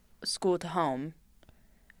from school to home,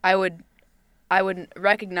 I would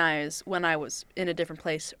recognize when I was in a different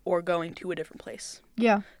place or going to a different place.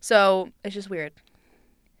 Yeah. So it's just weird.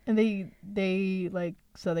 And they like,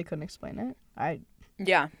 so they couldn't explain it.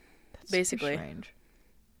 Yeah, That's basically. strange.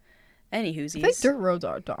 Any I think whoosies. dirt roads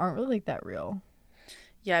aren't really like that real.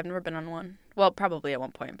 Yeah, I've never been on one. Well, probably at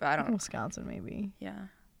one point, but I don't. Wisconsin maybe. Yeah,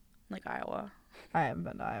 like Iowa. I haven't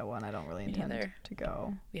been to Iowa and I don't really Me intend neither. to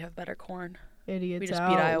go. We have better corn. Idiots just out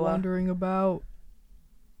beat Iowa. wondering about.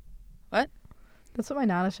 What? That's what my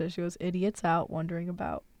nana says. She goes, idiots out wondering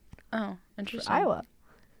about. Oh, For interesting. Iowa.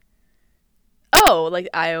 Oh, like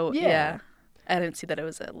Iowa. Yeah. Yeah. I didn't see that it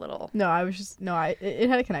was a little. No, I was just it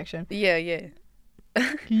had a connection. Yeah, yeah.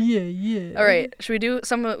 Yeah. All right, should we do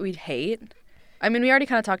some that we'd hate? I mean, we already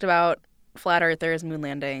kind of talked about flat earthers, moon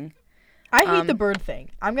landing. I hate the bird thing.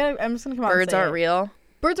 I'm just gonna come out. Birds and say aren't it. real.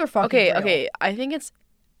 Birds are fucking Okay, real. okay. I think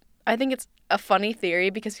it's a funny theory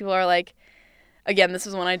because people are like, again, this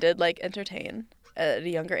is one I did like entertain at a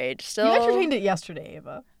younger age. Still, You entertained it yesterday,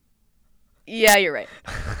 Ava. Yeah, you're right.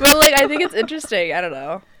 But like, I think it's interesting. I don't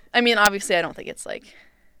know. I mean, obviously, I don't think it's like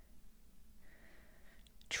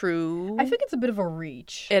true. I think it's a bit of a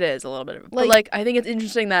reach. It is a little bit of, but Like- like, I think it's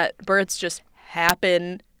interesting that birds just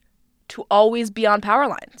happen to always be on power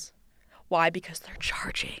lines. Why? Because they're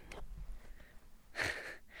charging.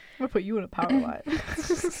 I'm gonna put you in a power line.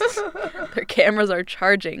 Their cameras are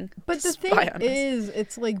charging. But to the thing spy on us. is,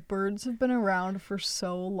 it's like birds have been around for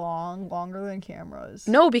so long, longer than cameras.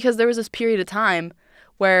 No, because there was this period of time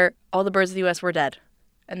where all the birds of the U.S. were dead,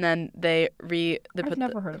 and then they I've put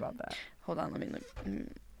never heard about that. Hold on, let me look.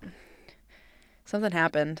 Something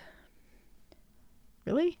happened.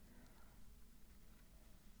 Really?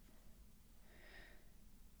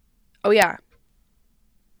 Oh yeah.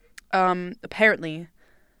 Apparently,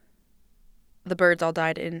 the birds all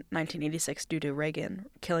died in 1986 due to Reagan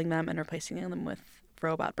killing them and replacing them with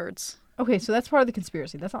robot birds. Okay, so that's part of the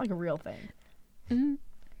conspiracy. That's not like a real thing. Mm-hmm.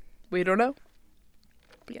 We don't know.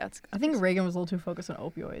 But yeah, it's. I think Reagan was a little too focused on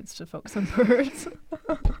opioids to focus on birds.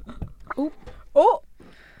 Oop. Oh!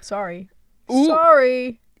 Sorry. Ooh.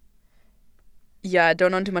 Sorry. Yeah, I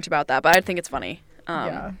don't know too much about that, but I think it's funny.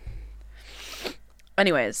 Yeah.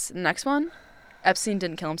 Anyways, next one. Epstein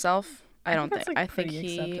didn't kill himself. I don't think. that's, like, I think pretty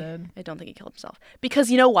he. accepted. I don't think he killed himself because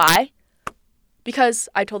you know why? Because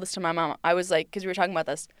I told this to my mom. I was like, because we were talking about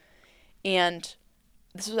this, and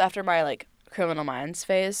this was after my like Criminal Minds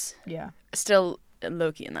phase. Yeah. Still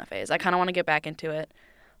low key in that phase. I kind of want to get back into it.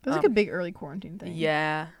 It was like a big early quarantine thing.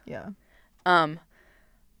 Yeah. Yeah.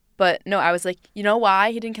 But no, I was like, you know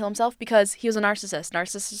why he didn't kill himself? Because he was a narcissist.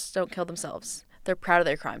 Narcissists don't kill themselves. They're proud of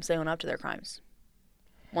their crimes. They own up to their crimes.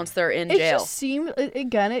 Once they're in It jail. just seemed,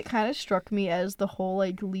 again, it kind of struck me as the whole,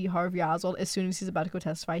 like, Lee Harvey Oswald, as soon as he's about to go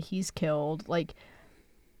testify, he's killed. Like,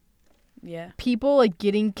 Yeah. people, like,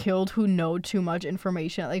 getting killed who know too much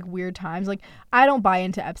information at, like, weird times. Like, I don't buy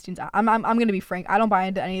into Epstein's, I'm going to be frank, I don't buy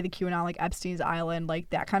into any of the QAnon, like, Epstein's Island, like,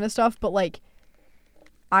 that kind of stuff, but, like,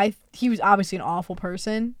 he was obviously an awful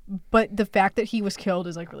person, but the fact that he was killed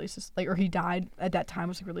is, like, really, or he died at that time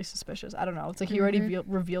was, like, really suspicious. I don't know. It's, like, he already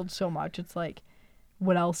revealed so much. It's, like,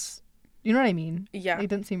 what else? You know what I mean? Yeah. It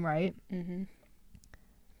didn't seem right. Mm-hmm.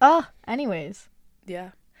 Anyways.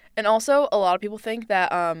 Yeah. And also, a lot of people think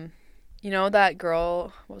that, you know that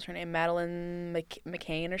girl, what was her name? Madeline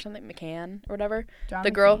McCain or something? McCann or whatever? John The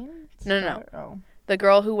girl- McCain's no. daughter? Oh. The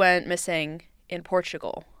girl who went missing in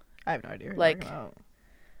Portugal. I have no idea who you're Like- talking about.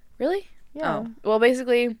 Really? Yeah. Oh. Well,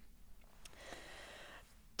 basically,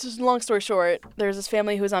 just long story short, there's this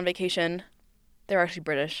family who was on vacation. They were actually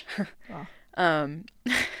British. Oh.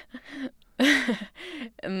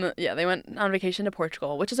 And they went on vacation to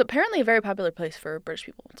Portugal, which is apparently a very popular place for British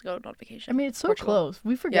people to go on vacation. I mean, it's so Portugal. close.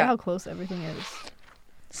 We forget Yeah. how close everything is.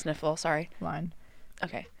 Sniffle, sorry. Line.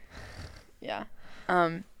 Okay. Yeah.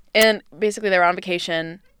 And basically they were on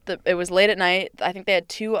vacation. It was late at night. I think they had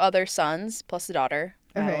 2 other sons plus the daughter,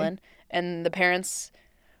 Okay. Madeline, and the parents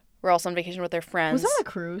were also on vacation with their friends. Was that a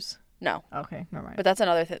cruise? No, Okay, never mind. but that's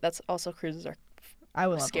another thing. That's also cruises are. I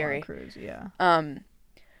would love scary. to go on a cruise, yeah.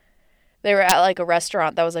 They were at like a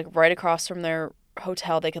restaurant that was like right across from their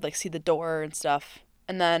hotel. They could like see the door and stuff.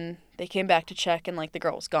 And then they came back to check, and like the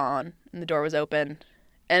girl was gone, and the door was open.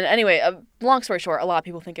 And anyway, long story short, a lot of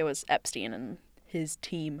people think it was Epstein and his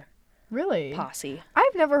team Really? posse.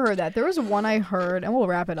 I've never heard that. There was one I heard, and we'll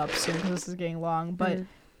wrap it up soon because this is getting long, but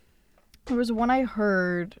there was one I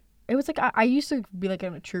heard. It was like, I used to be like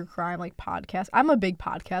in a true crime like podcast. I'm a big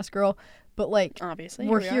podcast girl, but like Obviously,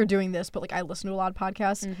 we're we here are. doing this, but like I listen to a lot of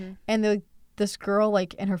podcasts, Mhm. and the this girl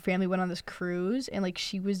like and her family went on this cruise, and like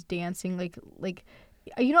she was dancing like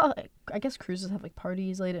you know, I guess cruises have like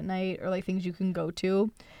parties late at night or like things you can go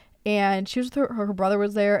to. And she was with her brother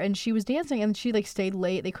was there, and she was dancing, and she like stayed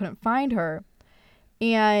late. They couldn't find her.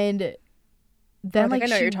 And then I like think I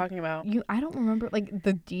know what she, you're talking about. I don't remember like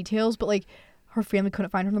the details, but like her family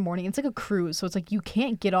couldn't find her in the morning. It's like a cruise, so it's like you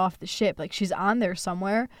can't get off the ship. Like she's on there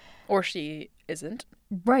somewhere. Or she isn't.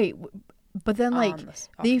 Right. But then like Off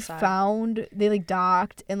they the side. found, they like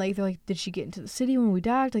docked, and like they're like, did she get into the city when we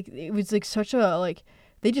docked? Like it was like such a like,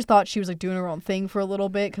 they just thought she was like doing her own thing for a little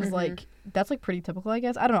bit, because like that's like pretty typical, I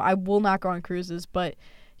guess. I don't know. I will not go on cruises, but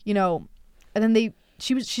you know, and then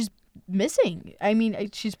she's missing. I mean,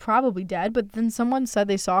 she's probably dead, but then someone said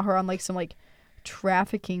they saw her on like some like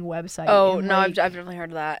trafficking website. Oh in, no, like, I've definitely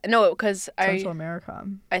heard of that. No, because Central America.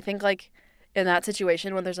 I think like in that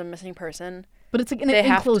situation when there's a missing person, But it's like in They an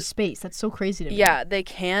have to- enclosed space. That's so crazy to me. yeah, they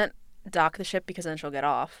can't dock the ship because then she'll get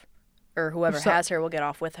off, or whoever So- has her will get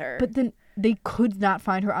off with her. But then they could not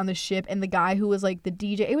find her on the ship, and the guy who was like the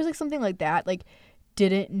DJ, it was like something like that, like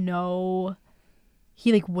didn't know.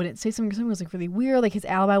 He like wouldn't say something. Something was like really weird. Like his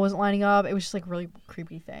alibi wasn't lining up. It was just like really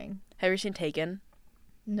creepy thing. Have you seen Taken?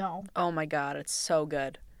 No. Oh my god, it's so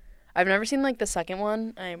good. I've never seen like the second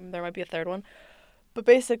one. There might be a third one, but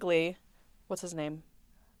basically, what's his name?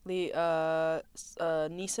 Neeson,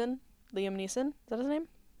 Liam Neeson. Is that his name?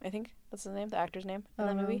 I think that's his name. The actor's name in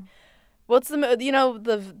that movie. What's the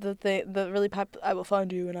the really pop? I will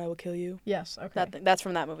find you and I will kill you. Yes. Okay. That thing, that's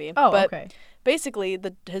from that movie. Oh. But okay. basically,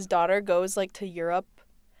 his daughter goes like to Europe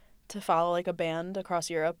to follow like a band across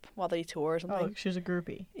Europe while they tour or something. Oh, she was a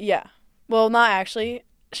groupie. Yeah. Well, not actually.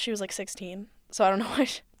 She was like 16, so I don't know why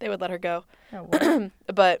they would let her go. Oh, what?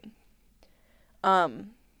 But,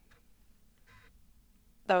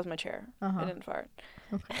 that was my chair. Uh-huh. I didn't fart.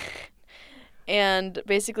 Okay. And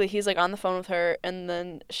basically, he's like on the phone with her, and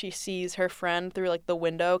then she sees her friend through like the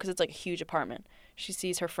window because it's like a huge apartment. She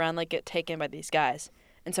sees her friend like get taken by these guys,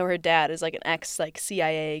 and so her dad is like an ex like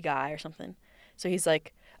CIA guy or something. So he's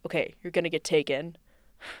like, "Okay, you're gonna get taken."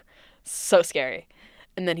 So scary.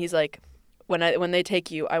 And then he's like, when they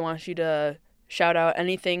take you, I want you to shout out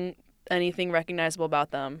anything recognizable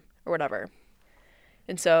about them or whatever.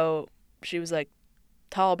 And so she was like,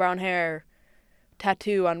 tall brown hair,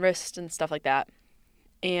 tattoo on wrist and stuff like that.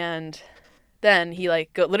 And then he like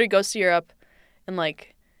literally goes to Europe and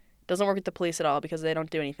like doesn't work with the police at all because they don't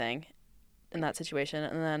do anything in that situation.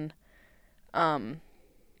 And then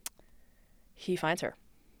he finds her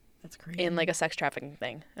That's crazy. in like a sex trafficking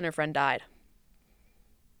thing, and her friend died.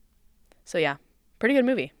 So yeah, pretty good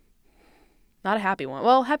movie. Not a happy one.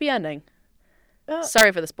 Well, happy ending.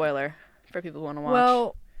 Sorry for the spoiler for people who want to watch.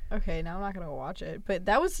 Well, okay, now I'm not gonna watch it, but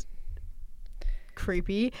that was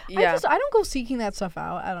creepy. Yeah. I don't go seeking that stuff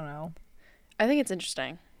out. I don't know. I think it's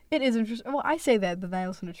interesting. It is interesting. Well, I say that, but then I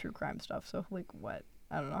listen to true crime stuff. So like, what?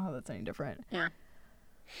 I don't know how that's any different. Yeah.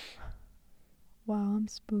 Wow, I'm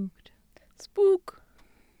spooked. Spook.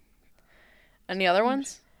 Any other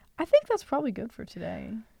ones? I think that's probably good for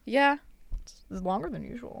today. Yeah. It's longer than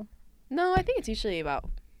usual. No, I think it's usually about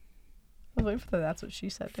I was waiting for the That's What She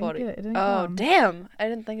Said. Didn't 40. get it. It didn't Oh, come. damn. I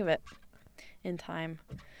didn't think of it in time.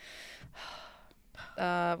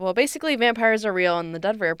 Well, basically, vampires are real, and the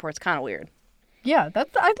Denver airport's kind of weird. Yeah, I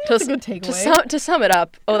think that's a good takeaway. To sum it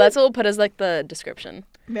up. Oh, that's what we'll put as, like, the description.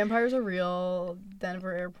 Vampires are real.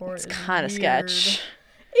 Denver airport It's is kind of weird. sketch.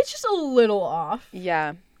 It's just a little off.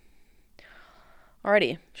 Yeah.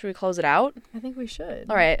 Alrighty. Should we close it out? I think we should.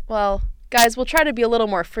 All right. Well, guys, we'll try to be a little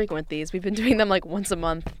more frequent with these. We've been doing them, like, once a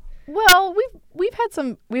month. Well, we've had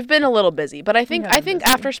some. We've been a little busy, but I think have been busy.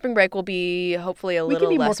 after spring break we'll be hopefully a We little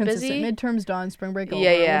can be more less consistent. busy. Midterms done, spring break over.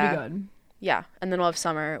 Yeah. We'll be good. Yeah, and then we'll have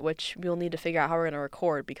summer, which we'll need to figure out how we're gonna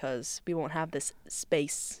record because we won't have this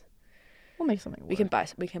space. We'll make something work. We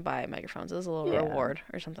can buy microphones as a little Yeah. reward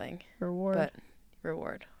or something. Reward. But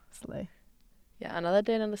reward. Slay. Yeah, another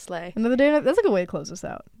day, another sleigh. Another day. That's a good way to close this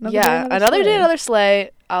out. Another slay. day, another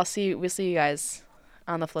sleigh. We'll see you guys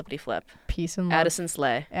on the flippity flip. Peace and love. Addison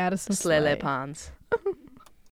Sleigh. Addison Sleigh Slay. Les Pons.